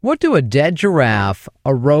What do a dead giraffe,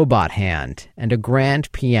 a robot hand, and a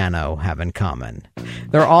grand piano have in common?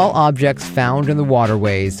 They're all objects found in the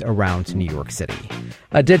waterways around New York City.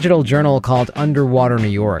 A digital journal called Underwater New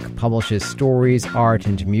York publishes stories, art,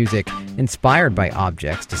 and music inspired by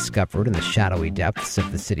objects discovered in the shadowy depths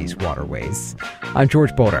of the city's waterways. I'm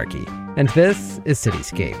George Bodarky, and this is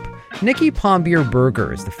Cityscape. Nikki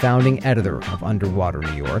Pombier-Berger is the founding editor of Underwater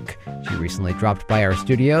New York. She recently dropped by our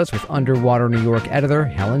studios with Underwater New York editor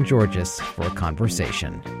Helen Georges for a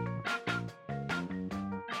conversation.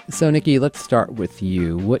 So, Nikki, let's start with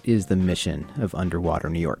you. What is the mission of Underwater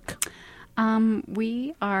New York?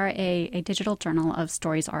 We are a digital journal of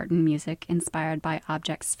stories, art, and music inspired by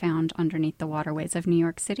objects found underneath the waterways of New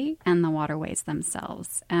York City and the waterways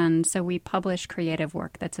themselves. And so we publish creative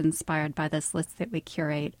work that's inspired by this list that we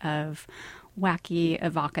curate of wacky,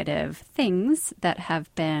 evocative things that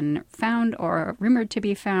have been found or rumored to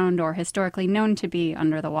be found or historically known to be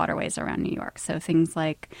under the waterways around New York. So things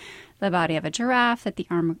like the body of a giraffe that the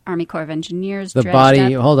Army Corps of Engineers dredged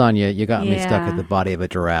up. Hold on, you got me stuck at the body of a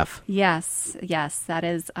giraffe. Yes, that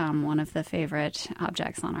is one of the favorite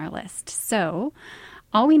objects on our list. So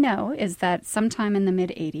all we know is that sometime in the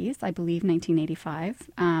mid-'80s, I believe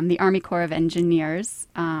 1985, the Army Corps of Engineers,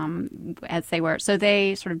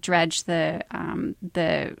 they sort of dredged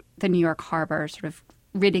the New York harbor, sort of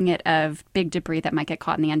ridding it of big debris that might get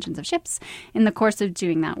caught in the engines of ships. In the course of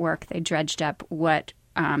doing that work, they dredged up what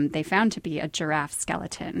they found to be a giraffe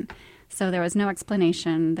skeleton. So there was no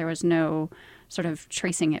explanation. There was no sort of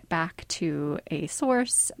tracing it back to a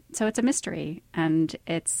source. So it's a mystery. And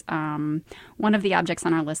it's one of the objects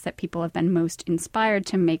on our list that people have been most inspired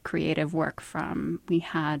to make creative work from. We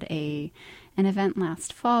had an event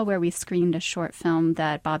last fall where we screened a short film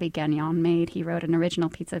that Bobby Gagnon made. He wrote an original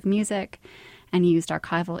piece of music and used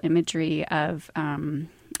archival imagery of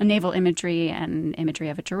naval imagery and imagery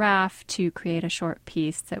of a giraffe to create a short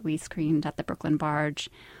piece that we screened at the Brooklyn Barge,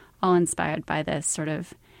 all inspired by this sort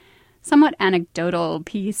of somewhat anecdotal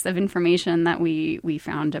piece of information that we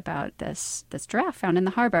found about this giraffe found in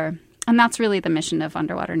the harbor. And that's really the mission of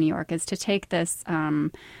Underwater New York, is to take this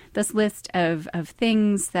list of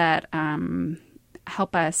things that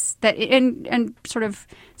help us and sort of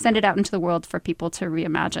send it out into the world for people to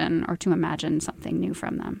reimagine or to imagine something new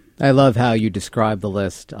from them. I love how you describe the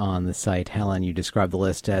list on the site, Helen. You describe the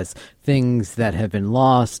list as things that have been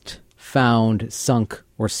lost, found, sunk,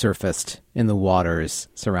 or surfaced in the waters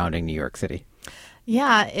surrounding New York City.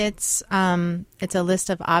 Yeah, it's a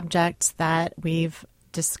list of objects that we've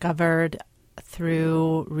discovered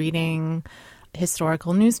through reading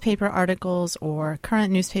historical newspaper articles or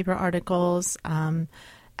current newspaper articles,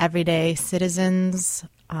 everyday citizens,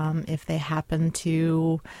 if they happen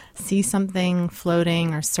to see something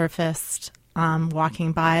floating or surfaced,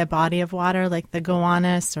 walking by a body of water like the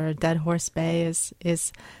Gowanus or Dead Horse Bay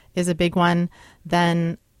is a big one,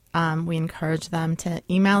 then we encourage them to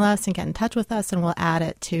email us and get in touch with us, and we'll add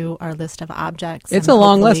it to our list of objects. It's a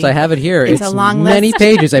long list. I have it here. It's a long many list.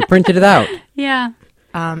 Pages. I printed it out. Yeah.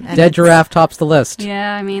 Dead giraffe tops the list.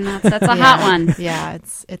 Yeah, I mean, that's a hot one. Yeah,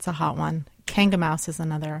 it's a hot one. Kangamouse is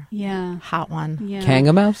another hot one. Yeah.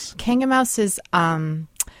 Kangamouse? Kangamouse is,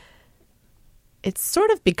 it's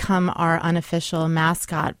sort of become our unofficial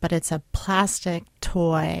mascot, but it's a plastic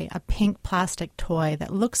toy, a pink plastic toy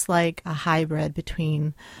that looks like a hybrid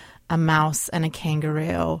between a mouse and a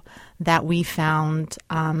kangaroo that we found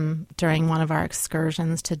during one of our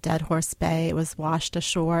excursions to Dead Horse Bay. It was washed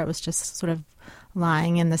ashore. It was just sort of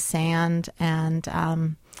lying in the sand, and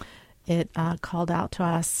it called out to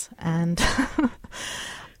us. And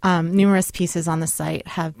numerous pieces on the site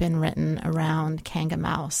have been written around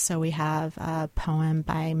Kangamouse. So we have a poem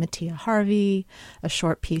by Mattia Harvey, a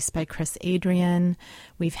short piece by Chris Adrian.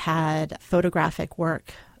 We've had photographic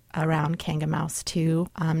work around Kangamouse too.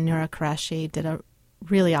 Nura Qureshi did a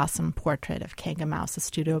really awesome portrait of Kangamouse, a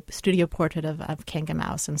studio portrait of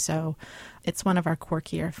Kangamouse. And so it's one of our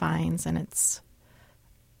quirkier finds, and it's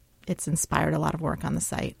inspired a lot of work on the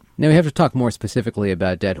site. Now, we have to talk more specifically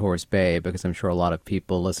about Dead Horse Bay, because I'm sure a lot of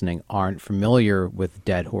people listening aren't familiar with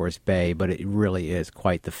Dead Horse Bay, but it really is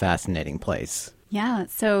quite the fascinating place. Yeah,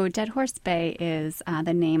 so Dead Horse Bay is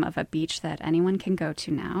the name of a beach that anyone can go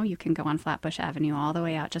to now. You can go on Flatbush Avenue all the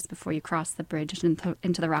way out just before you cross the bridge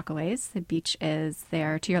into the Rockaways. The beach is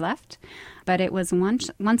there to your left. But it was once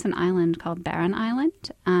an island called Barren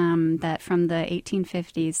Island that from the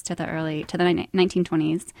 1850s to the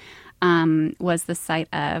 1920s was the site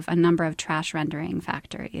of a number of trash rendering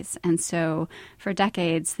factories. And so for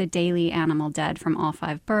decades, the daily animal dead from all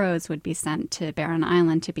 5 boroughs would be sent to Barren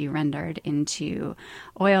Island to be rendered into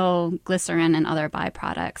oil, glycerin, and other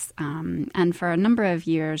byproducts. And for a number of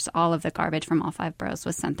years, all of the garbage from all 5 boroughs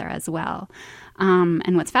was sent there as well.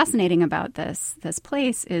 And what's fascinating about this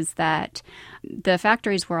place is that the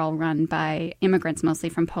factories were all run by immigrants, mostly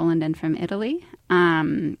from Poland and from Italy.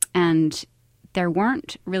 And there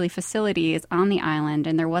weren't really facilities on the island,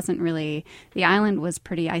 and the island was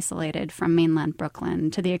pretty isolated from mainland Brooklyn,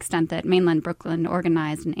 to the extent that mainland Brooklyn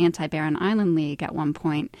organized an anti-Barren Island League at one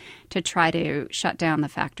point to try to shut down the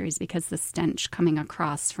factories because the stench coming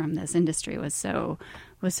across from this industry was so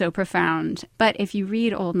profound. But if you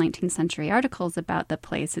read old 19th century articles about the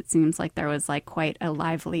place, it seems like there was like quite a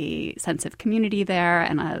lively sense of community there,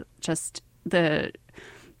 and just the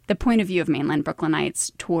point of view of mainland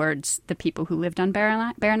Brooklynites towards the people who lived on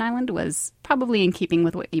Barren Island was probably in keeping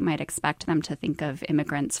with what you might expect them to think of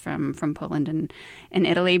immigrants from Poland and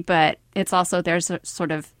Italy. But it's also, there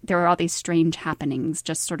are all these strange happenings,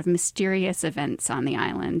 just sort of mysterious events on the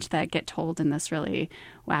island that get told in this really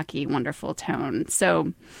wacky, wonderful tone.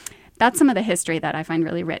 So that's some of the history that I find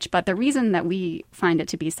really rich. But the reason that we find it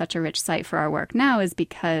to be such a rich site for our work now is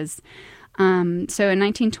because so in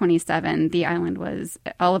 1927, the island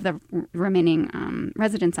all of the remaining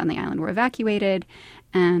residents on the island were evacuated,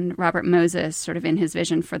 and Robert Moses, sort of in his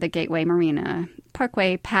vision for the Gateway Marina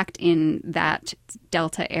Parkway, packed in that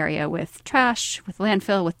delta area with trash, with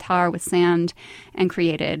landfill, with tar, with sand, and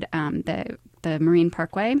created the Marine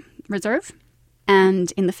Parkway Reserve.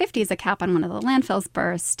 And in the 50s, a cap on one of the landfills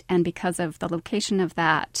burst, and because of the location of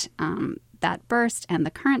that burst and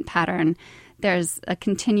the current pattern, there's a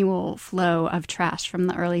continual flow of trash from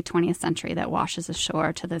the early 20th century that washes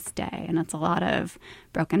ashore to this day. And it's a lot of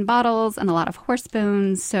broken bottles and a lot of horse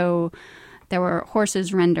bones. So there were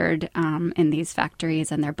horses rendered in these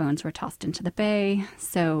factories, and their bones were tossed into the bay.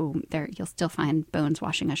 So you'll still find bones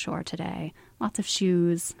washing ashore today. Lots of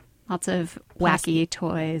shoes, lots of wacky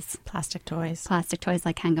toys. Plastic toys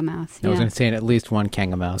like Kanga Mouse. I was going to say at least one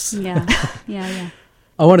Kanga Mouse. Yeah, yeah.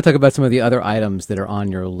 I want to talk about some of the other items that are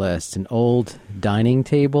on your list. An old dining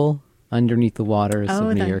table underneath the waters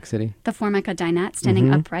of New York City. The Formica dinette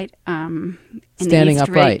standing upright in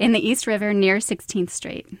the East River near 16th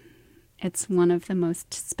Street. It's one of the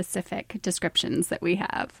most specific descriptions that we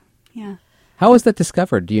have. Yeah. How was that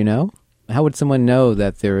discovered? Do you know? How would someone know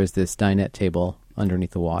that there is this dinette table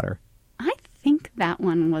underneath the water? I think that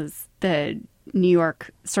one was the New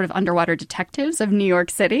York sort of underwater detectives of New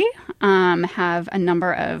York City have a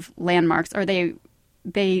number of landmarks, or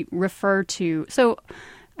they refer to. So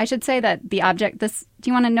I should say that the object, do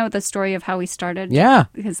you want to know the story of how we started? Yeah.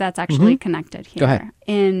 Because that's actually connected here. Go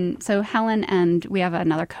ahead. So Helen and we have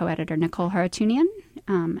another co-editor, Nicole Haratunian,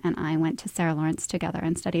 and I went to Sarah Lawrence together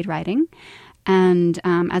and studied writing. And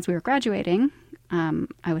as we were graduating,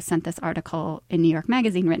 I was sent this article in New York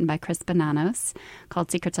Magazine written by Chris Bonanos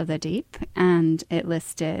called Secrets of the Deep. And it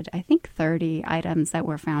listed, I think, 30 items that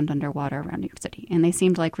were found underwater around New York City. And they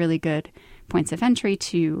seemed like really good points of entry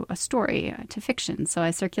to a story, to fiction. So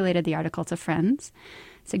I circulated the article to friends,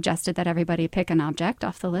 suggested that everybody pick an object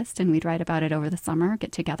off the list, and we'd write about it over the summer,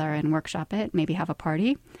 get together and workshop it, maybe have a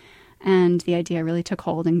party. And the idea really took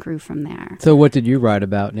hold and grew from there. So what did you write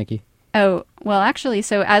about, Nikki? Oh, well, actually,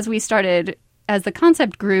 so as the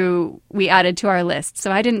concept grew, we added to our list.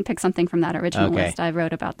 So I didn't pick something from that original list. I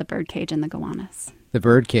wrote about the birdcage and the goannas. The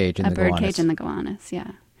birdcage and the goannas. A birdcage and the goannas,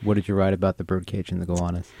 yeah. What did you write about the birdcage and the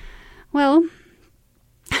goannas? Well,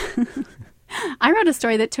 I wrote a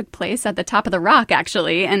story that took place at the top of the rock,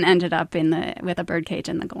 actually, and ended up with a birdcage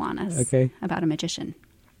and the goannas. Okay. About a magician.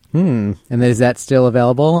 And is that still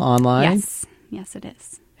available online? Yes, it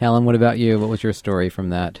is. Helen, what about you? What was your story from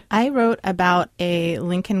that? I wrote about a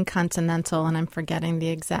Lincoln Continental, and I'm forgetting the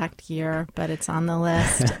exact year, but it's on the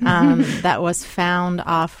list, that was found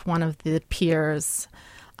off one of the piers,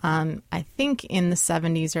 I think in the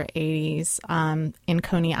 70s or 80s in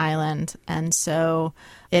Coney Island. And so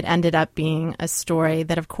it ended up being a story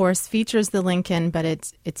that, of course, features the Lincoln, but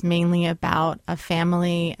it's mainly about a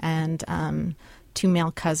family and two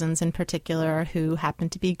male cousins in particular who happen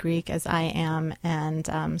to be Greek, as I am, and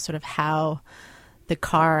sort of how the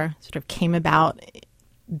car sort of came about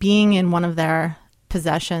being in one of their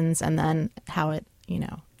possessions, and then how it,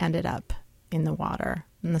 ended up in the water,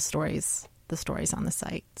 and the stories on the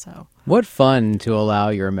site. So what fun to allow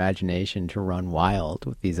your imagination to run wild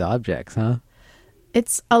with these objects, huh?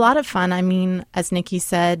 It's a lot of fun. I mean, as Nikki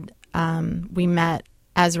said, we met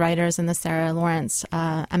as writers in the Sarah Lawrence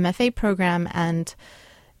MFA program, and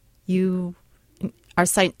you our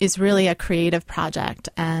site is really a creative project,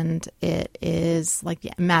 and it is like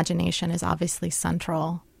the imagination is obviously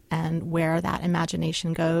central, and where that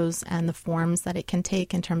imagination goes and the forms that it can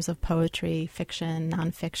take in terms of poetry, fiction,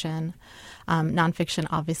 nonfiction. Nonfiction,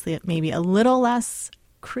 obviously, it may be a little less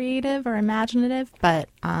creative or imaginative, but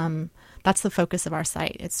that's the focus of our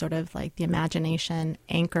site. It's sort of like the imagination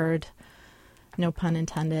anchored, no pun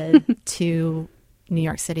intended, to New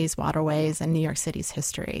York City's waterways and New York City's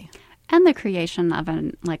history. And the creation of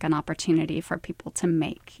an opportunity for people to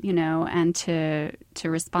make, and to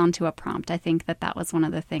respond to a prompt. I think that was one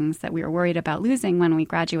of the things that we were worried about losing when we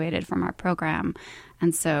graduated from our program.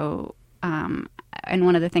 And so, and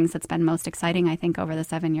one of the things that's been most exciting, I think, over the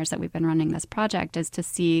 7 years that we've been running this project is to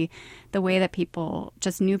see the way that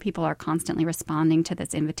new people are constantly responding to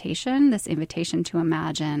this invitation to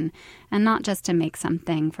imagine, and not just to make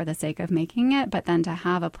something for the sake of making it, but then to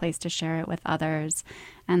have a place to share it with others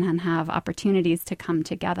and then have opportunities to come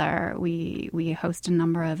together. We host a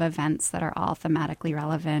number of events that are all thematically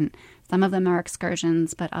relevant. Some of them are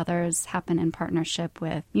excursions, but others happen in partnership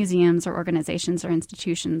with museums or organizations or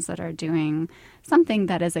institutions that are doing something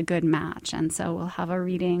that is a good match. And so we'll have a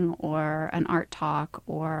reading or an art talk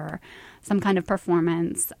or some kind of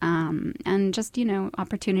performance, and just,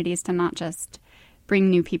 opportunities to not just bring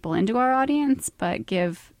new people into our audience, but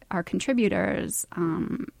give our contributors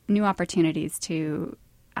new opportunities to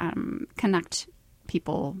connect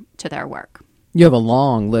people to their work. You have a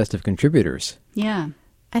long list of contributors. Yeah.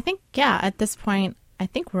 I think, at this point, I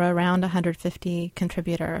think we're around 150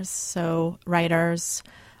 contributors. So writers,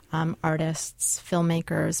 artists,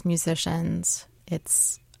 filmmakers, musicians.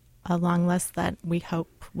 It's a long list that we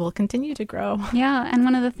hope will continue to grow. Yeah, and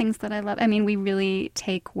one of the things that I love, we really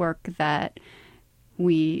take work that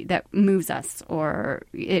moves us, or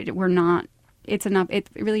it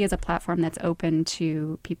really is a platform that's open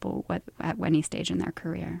to people at any stage in their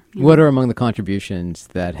career. What are among the contributions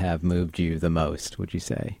that have moved you the most, would you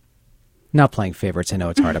say? Not playing favorites. I know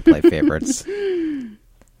it's hard to play favorites.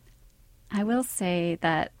 I will say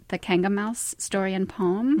that the Kanga Mouse story and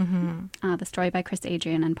poem, the story by Chris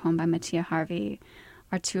Adrian and poem by Mattia Harvey,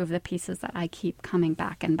 are two of the pieces that I keep coming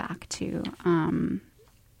back and back to.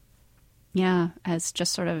 As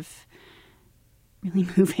just sort of really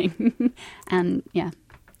moving. And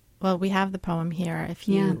well, we have the poem here if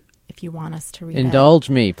you want us to read Indulge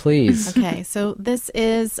me, please. Okay, so this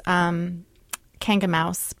is Kanga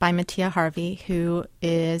Mouse by Mattia Harvey, who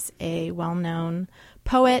is a well-known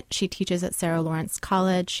poet. She teaches at Sarah Lawrence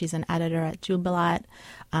College. She's an editor at Jubilat.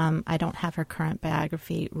 I don't have her current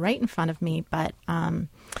biography right in front of me, but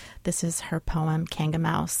this is her poem, Kanga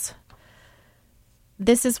Mouse.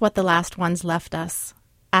 This is what the last ones left us.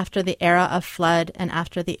 After the era of flood and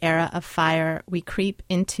after the era of fire, we creep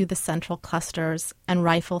into the central clusters and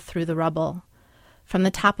rifle through the rubble. From the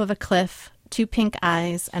top of a cliff, 2 pink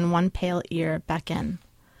eyes and 1 pale ear beckon.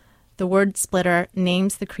 The word splitter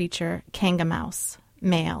names the creature Kanga Mouse,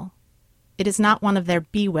 male. It is not one of their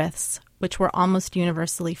bewiths, which were almost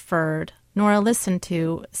universally furred, nor a listen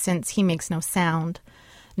to, since he makes no sound,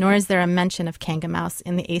 nor is there a mention of Kanga Mouse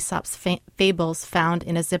in the Aesop's fables found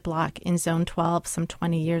in a Ziploc in Zone 12 some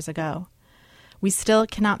 20 years ago. We still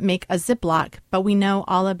cannot make a Ziploc, but we know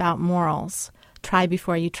all about morals. Try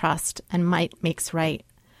before you trust, and might makes right.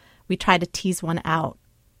 We try to tease one out.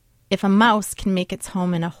 If a mouse can make its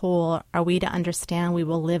home in a hole, are we to understand we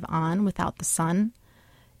will live on without the sun?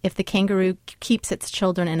 If the kangaroo keeps its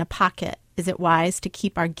children in a pocket, is it wise to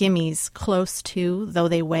keep our gimmies close to, though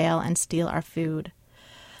they wail and steal our food?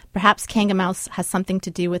 Perhaps Kanga Mouse has something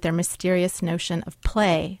to do with their mysterious notion of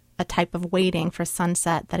play, a type of waiting for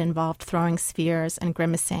sunset that involved throwing spheres and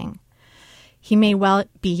grimacing. He may well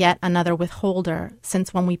be yet another withholder,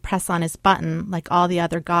 since when we press on his button, like all the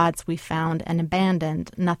other gods we found and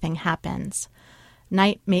abandoned, nothing happens.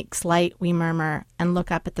 Night makes light, we murmur, and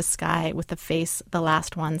look up at the sky with a face the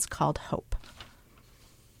last ones called hope.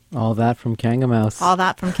 All that from Kanga Mouse. All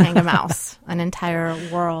that from Kanga Mouse. An entire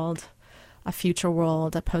world, a future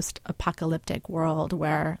world, a post-apocalyptic world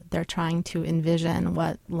where they're trying to envision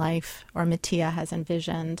what life, or Mattia has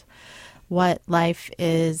envisioned, what life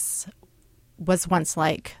was once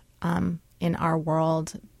like in our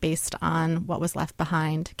world based on what was left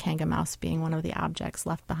behind, Kanga Mouse being one of the objects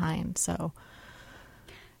left behind. So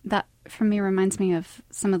that, for me, reminds me of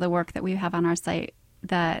some of the work that we have on our site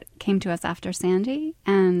that came to us after Sandy,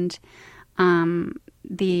 and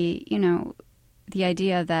the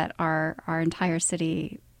idea that our entire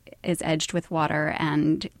city is edged with water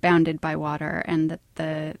and bounded by water, and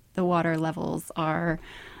that the water levels are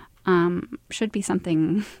should be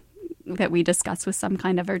something that we discuss with some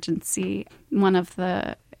kind of urgency. One of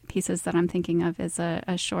the pieces that I'm thinking of is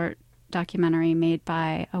a short documentary made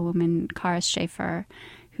by a woman, Karis Schaefer,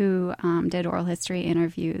 who did oral history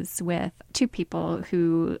interviews with two people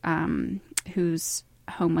whose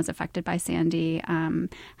home was affected by Sandy.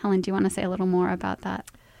 Helen, do you want to say a little more about that?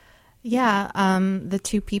 Yeah, the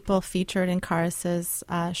two people featured in Karis's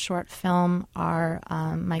short film are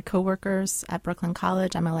my coworkers at Brooklyn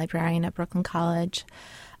College. I'm a librarian at Brooklyn College.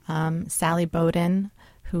 Sally Bowden,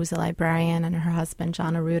 who's a librarian, and her husband,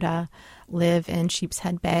 John Arruda, live in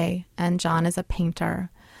Sheepshead Bay. And John is a painter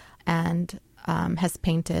and has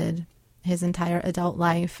painted his entire adult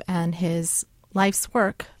life, and his life's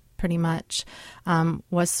work pretty much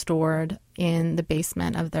was stored in the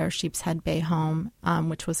basement of their Sheepshead Bay home,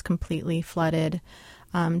 which was completely flooded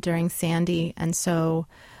during Sandy. And so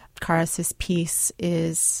Karis's piece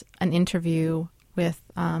is an interview with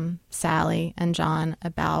Sally and John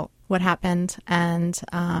about what happened and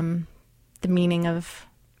the meaning of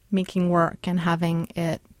making work and having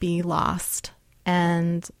it be lost.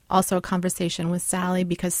 And also a conversation with Sally,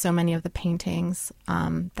 because so many of the paintings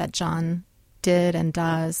that John did and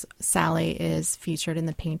does, Sally is featured in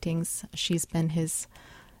the paintings. She's been his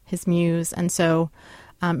muse. And so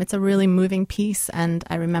it's a really moving piece. And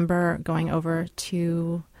I remember going over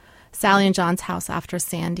to Sally and John's house after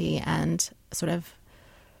Sandy and sort of,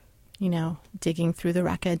 digging through the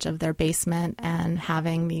wreckage of their basement and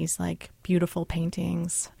having these like beautiful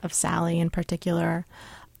paintings of Sally in particular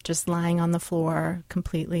just lying on the floor,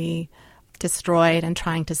 completely destroyed, and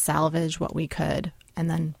trying to salvage what we could. And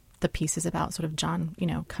then the piece is about sort of John,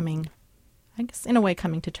 coming, I guess, in a way,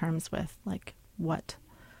 coming to terms with like what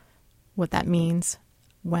that means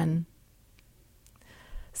when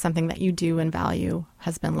something that you do and value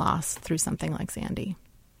has been lost through something like Sandy.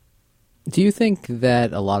 Do you think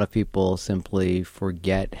that a lot of people simply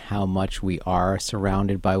forget how much we are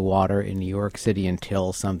surrounded by water in New York City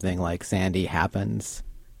until something like Sandy happens?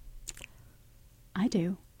 I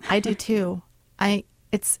do. I do too.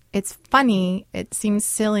 It's funny. It seems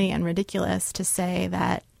silly and ridiculous to say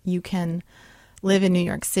that you can live in New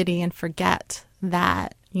York City and forget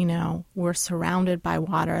that, we're surrounded by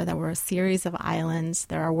water, that we're a series of islands,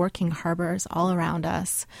 there are working harbors all around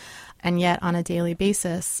us. And yet on a daily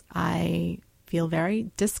basis, I feel very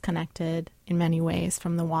disconnected in many ways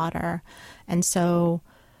from the water. And so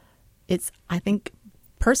I think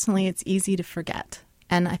personally, it's easy to forget.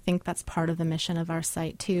 And I think that's part of the mission of our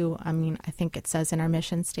site, too. I mean, I think it says in our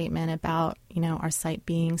mission statement about, our site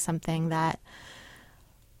being something that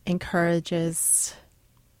encourages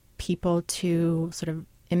people to sort of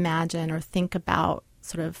imagine or think about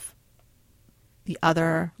sort of the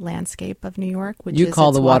other landscape of New York, which you is call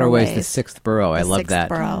its the waterways the sixth borough. I love that. Sixth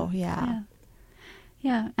borough, yeah.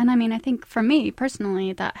 Yeah. And I mean, I think for me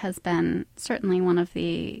personally, that has been certainly one of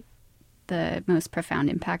the most profound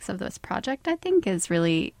impacts of this project, I think, is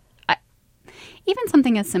really even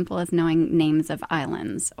something as simple as knowing names of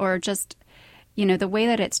islands, or just, the way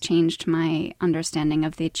that it's changed my understanding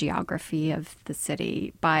of the geography of the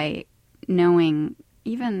city by knowing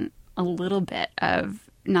even a little bit of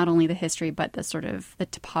not only the history, but the sort of the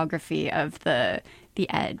topography of the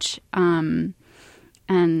edge. And,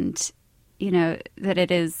 that it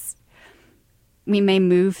is, we may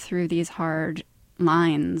move through these hard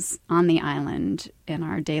lines on the island in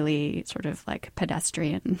our daily sort of like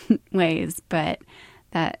pedestrian ways, but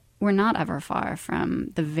that we're not ever far from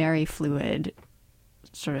the very fluid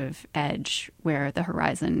sort of edge where the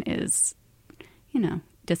horizon is,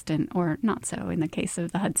 distant or not so. In the case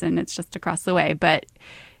of the Hudson, it's just across the way, but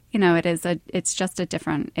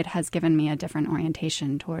it has given me a different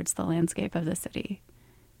orientation towards the landscape of the city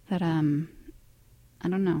that I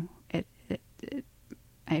don't know,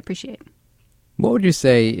 I appreciate. What would you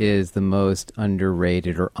say is the most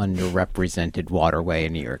underrated or underrepresented waterway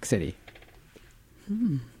in New York City?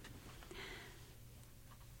 Can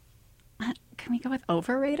we go with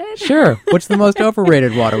overrated? Sure. What's the most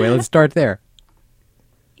overrated waterway? Let's start there.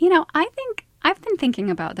 I think I've been thinking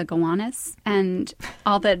about the Gowanus and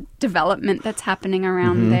all the development that's happening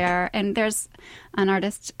around there. And there's an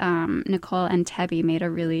artist, Nicole Entebbe, made a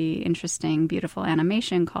really interesting, beautiful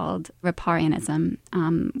animation called Riparianism,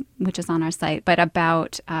 which is on our site, but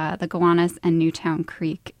about the Gowanus and Newtown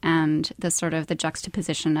Creek and the sort of the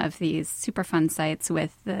juxtaposition of these Superfund sites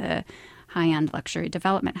with the high-end luxury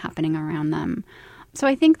development happening around them. So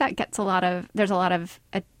I think that gets there's a lot of,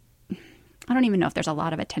 I don't even know if there's a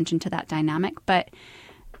lot of attention to that dynamic, but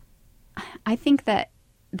I think that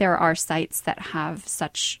there are sites that have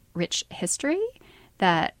such rich history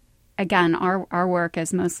that, again, our work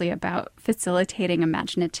is mostly about facilitating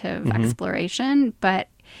imaginative exploration, but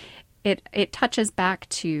it touches back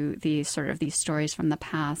to these stories from the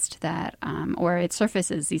past that, or it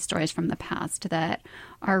surfaces these stories from the past that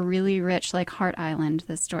are really rich, like Hart Island,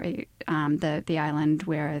 the story, the island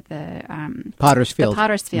where the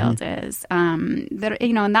Pottersfield is. That,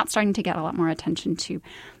 and that's starting to get a lot more attention too.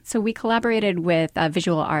 So we collaborated with a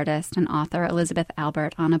visual artist and author, Elizabeth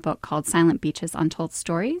Albert, on a book called Silent Beaches, Untold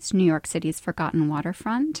Stories, New York City's Forgotten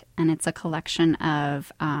Waterfront. And it's a collection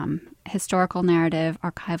of historical narrative,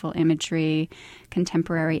 archival imagery,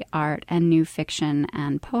 contemporary art, and new fiction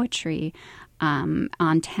and poetry on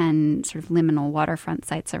 10 sort of liminal waterfront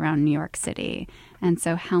sites around New York City. And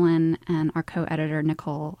so Helen and our co-editor,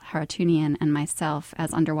 Nicole Haratunian, and myself,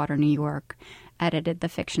 as Underwater New York, edited the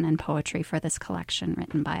fiction and poetry for this collection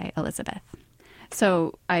written by Elizabeth.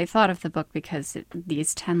 So I thought of the book because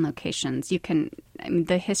these 10 locations,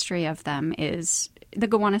 the history of them is, the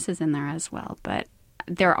Gowanus is in there as well, but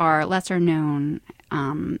there are lesser known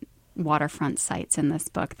waterfront sites in this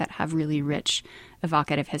book that have really rich,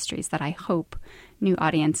 evocative histories that I hope new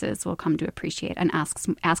audiences will come to appreciate and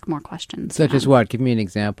ask more questions. Such as what? Give me an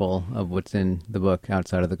example of what's in the book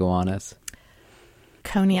outside of the Gowanus.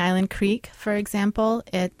 Coney Island Creek, for example,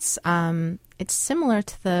 it's similar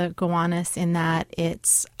to the Gowanus in that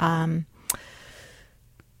it's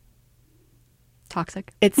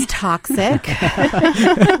toxic. It's toxic.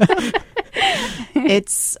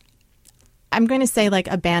 It's, I'm going to say like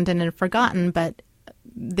abandoned and forgotten, but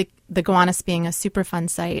the Gowanus being a Superfund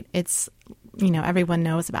site, it's, everyone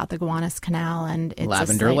knows about the Gowanus Canal and it's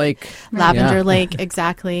Lavender Lake. Lavender Lake,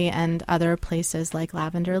 exactly, and other places like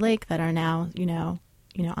Lavender Lake that are now,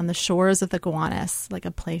 on the shores of the Gowanus, like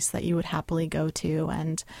a place that you would happily go to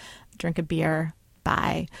and drink a beer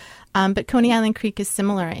by. But Coney Island Creek is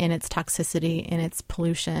similar in its toxicity, in its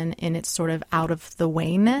pollution, in its sort of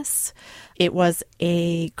out-of-the-wayness. It was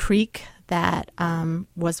a creek that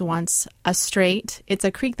was once a strait. It's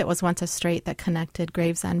a creek that was once a strait that connected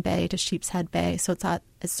Gravesend Bay to Sheepshead Bay. So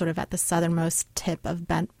it's sort of at the southernmost tip of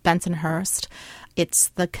Bensonhurst. It's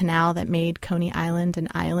the canal that made Coney Island an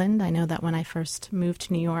island. I know that when I first moved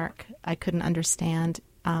to New York, I couldn't understand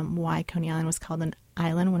why Coney Island was called an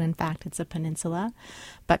island when in fact it's a peninsula.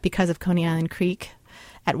 But because of Coney Island Creek,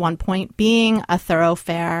 at one point being a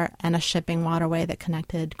thoroughfare and a shipping waterway that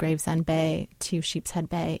connected Gravesend Bay to Sheepshead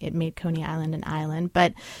Bay, it made Coney Island an island.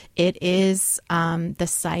 But it is the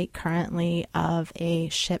site currently of a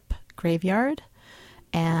ship graveyard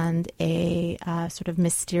and a sort of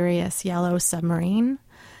mysterious yellow submarine.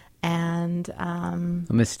 And a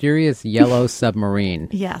mysterious yellow submarine.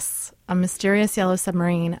 Yes, a mysterious yellow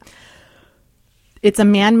submarine. It's a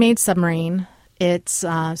man-made submarine. It's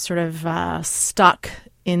sort of stuck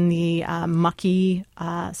in the mucky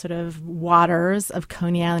sort of waters of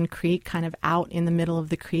Coney Island Creek, kind of out in the middle of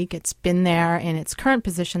the creek. It's been there in its current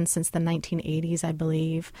position since the 1980s, I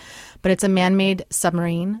believe. But it's a man-made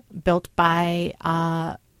submarine built by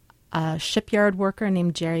a shipyard worker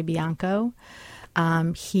named Jerry Bianco.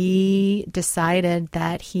 He decided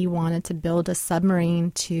that he wanted to build a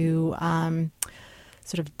submarine to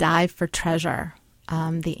sort of dive for treasure.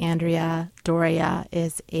 The Andrea Doria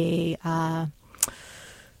is a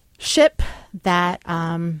ship that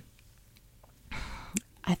I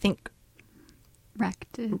think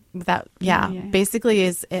wrecked. Basically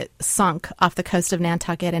it sunk off the coast of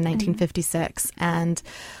Nantucket in 1956, and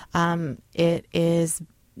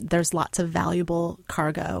there's lots of valuable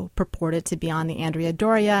cargo purported to be on the Andrea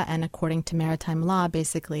Doria, and according to maritime law,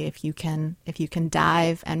 basically, if you can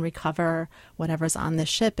dive and recover whatever's on this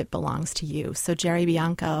ship, it belongs to you. So Jerry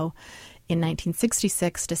Bianco, in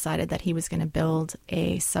 1966, decided that he was going to build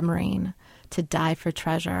a submarine to dive for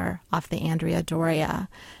treasure off the Andrea Doria.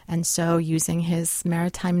 And so using his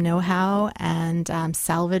maritime know-how and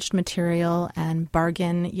salvaged material and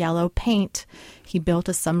bargain yellow paint, he built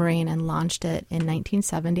a submarine and launched it in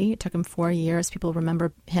 1970. It took him 4 years. People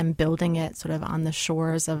remember him building it sort of on the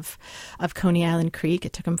shores of Coney Island Creek.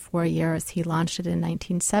 It took him 4 years. He launched it in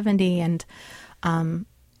 1970, and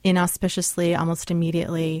inauspiciously, almost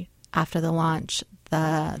immediately after the launch,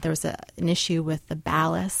 there was an issue with the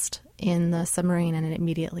ballast in the submarine, and it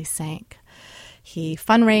immediately sank. He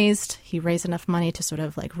fundraised. He raised enough money to sort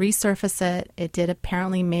of like resurface it. It did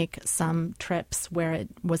apparently make some trips where it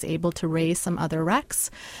was able to raise some other wrecks,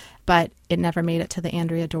 but it never made it to the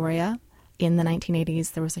Andrea Doria. In the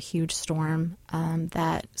 1980s, there was a huge storm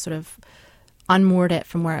that sort of unmoored it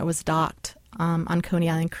from where it was docked on Coney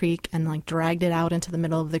Island Creek and like dragged it out into the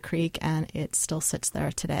middle of the creek, and it still sits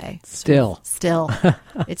there today. Still.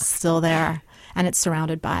 It's still there, and it's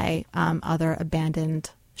surrounded by other abandoned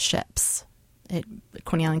ships.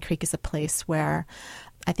 Coney Island Creek is a place where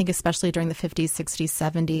I think especially during the 50s, 60s,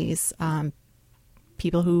 70s,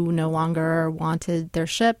 people who no longer wanted their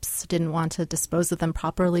ships, didn't want to dispose of them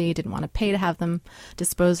properly, didn't want to pay to have them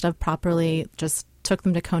disposed of properly, just took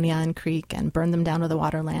them to Coney Island Creek and burned them down to the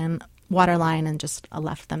water line and just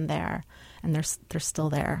left them there. And they're still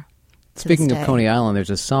there. Speaking of Coney Island, there's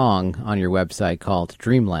a song on your website called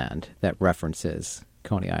Dreamland that references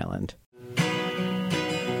Coney Island.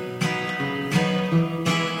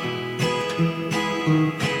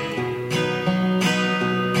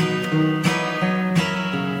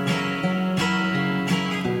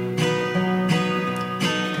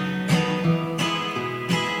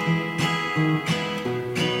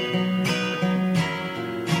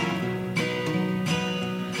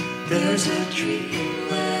 There's a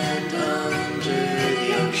dreamland under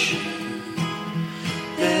the ocean.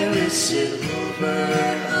 There is silver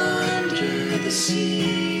under the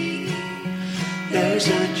sea. There's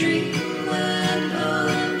a dreamland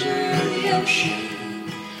under the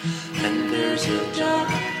ocean. And there's a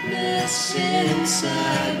darkness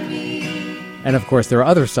inside me. And of course, there are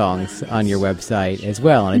other songs on your website as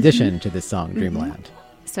well, in addition to this song, Dreamland.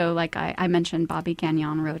 So like I mentioned, Bobby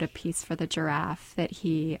Gagnon wrote a piece for The Giraffe that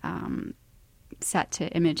he set to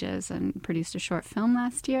images and produced a short film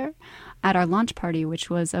last year at our launch party, which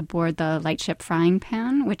was aboard the lightship Frying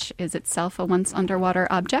Pan, which is itself a once underwater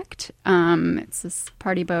object. It's this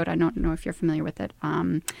party boat. I don't know if you're familiar with it.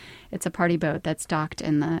 It's a party boat that's docked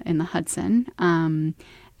in the Hudson. And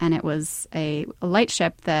it was a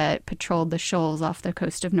lightship that patrolled the shoals off the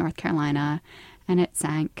coast of North Carolina, and it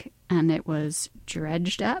sank. And it was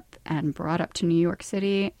dredged up and brought up to New York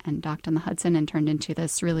City and docked on the Hudson and turned into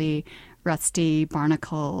this really rusty,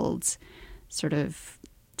 barnacled, sort of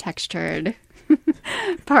textured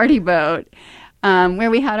party boat where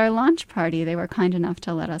we had our launch party. They were kind enough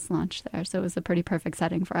to let us launch there. So it was a pretty perfect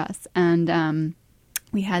setting for us. And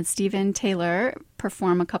we had Stephen Taylor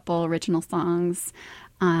perform a couple original songs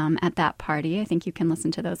at that party. I think you can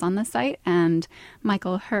listen to those on the site. And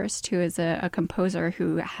Michael Hurst, who is a composer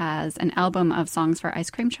who has an album of songs for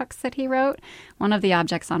ice cream trucks that he wrote. One of the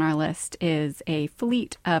objects on our list is a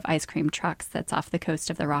fleet of ice cream trucks that's off the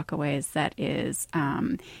coast of the Rockaways that is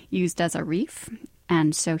used as a reef.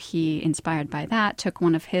 And so he, inspired by that, took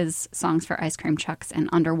one of his songs for ice cream trucks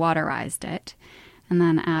and underwaterized it. And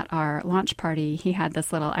then at our launch party, he had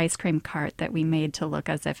this little ice cream cart that we made to look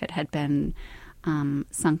as if it had been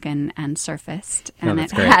sunken and surfaced, and it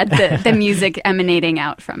had the music emanating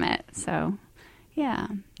out from it. So, yeah.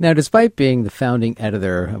 Now, despite being the founding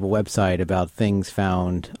editor of a website about things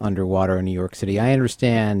found underwater in New York City, I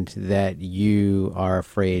understand that you are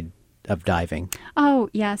afraid of diving. Oh,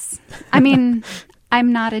 yes. I mean,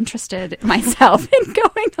 I'm not interested myself in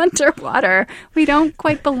going underwater. We don't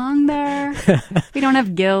quite belong there. We don't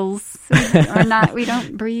have gills, we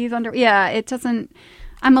don't breathe under. Yeah, it doesn't.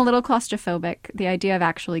 I'm a little claustrophobic. The idea of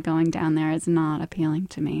actually going down there is not appealing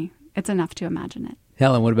to me. It's enough to imagine it.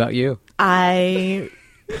 Helen, what about you? I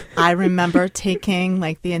remember taking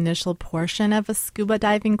like the initial portion of a scuba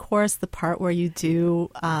diving course, the part where you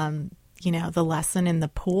do, the lesson in the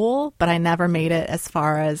pool, but I never made it as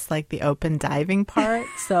far as like the open diving part.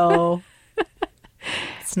 So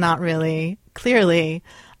it's not really clearly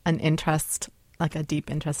an interest, like a deep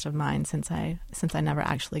interest of mine, since I never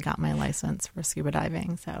actually got my license for scuba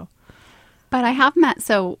diving. So, but I have met.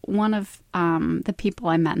 So one of the people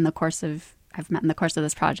I've met in the course of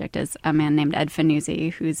this project is a man named Ed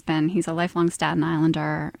Fanuzzi, he's a lifelong Staten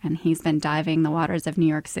Islander, and he's been diving the waters of New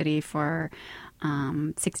York City for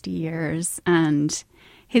 60 years. And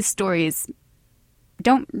his stories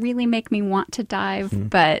don't really make me want to dive,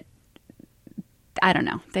 but I don't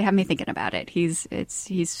know. They have me thinking about it. He's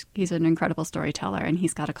an incredible storyteller, and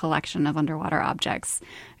he's got a collection of underwater objects,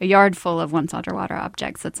 a yard full of once underwater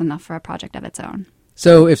objects that's enough for a project of its own.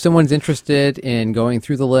 So if someone's interested in going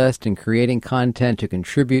through the list and creating content to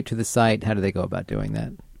contribute to the site, how do they go about doing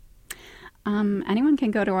that? Anyone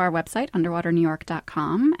can go to our website,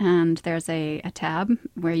 underwaternewyork.com, and there's a tab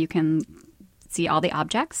where you can see all the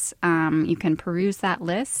objects. You can peruse that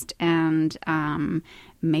list and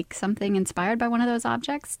make something inspired by one of those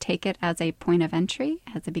objects, take it as a point of entry,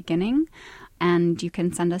 as a beginning, and you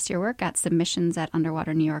can send us your work at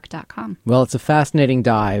submissions@underwaternewyork.com. Well, it's a fascinating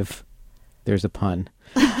dive. There's a pun.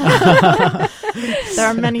 There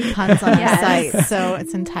are many puns on the site, so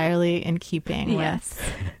it's entirely in keeping with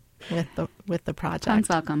the project. Puns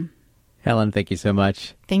welcome. Helen, thank you so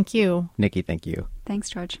much. Thank you. Nikki, thank you.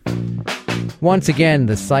 Thanks, George. Once again,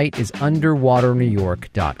 the site is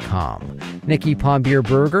underwaternewyork.com. Nikki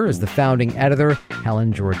Pombier-Berger is the founding editor.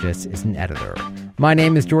 Helen Georges is an editor. My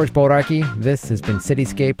name is George Bodarky. This has been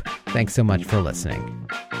Cityscape. Thanks so much for listening.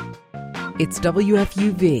 It's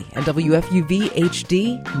WFUV and WFUV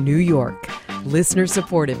HD, New York.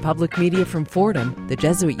 Listener-supported public media from Fordham, the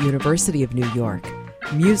Jesuit University of New York.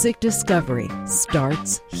 Music discovery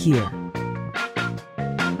starts here.